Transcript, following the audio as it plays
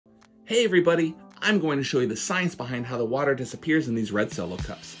Hey everybody, I'm going to show you the science behind how the water disappears in these red Solo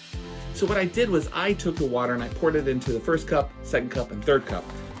cups. So what I did was I took the water and I poured it into the first cup, second cup, and third cup.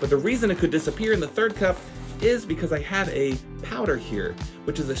 But the reason it could disappear in the third cup is because I had a powder here,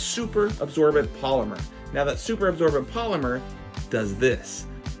 which is a super absorbent polymer. Now that super absorbent polymer does this.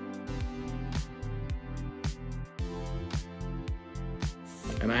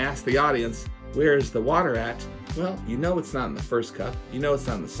 And I asked the audience, where's the water at? Well, you know it's not in the first cup, you know it's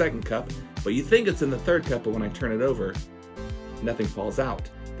not in the second cup, but you think it's in the third cup, but when I turn it over, nothing falls out.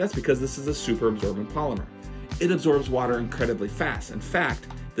 That's because this is a super absorbent polymer. It absorbs water incredibly fast. In fact,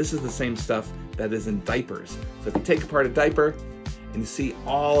 this is the same stuff that is in diapers. So if you take apart a diaper and you see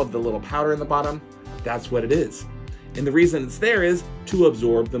all of the little powder in the bottom, that's what it is. And the reason it's there is to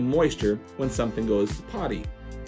absorb the moisture when something goes to potty.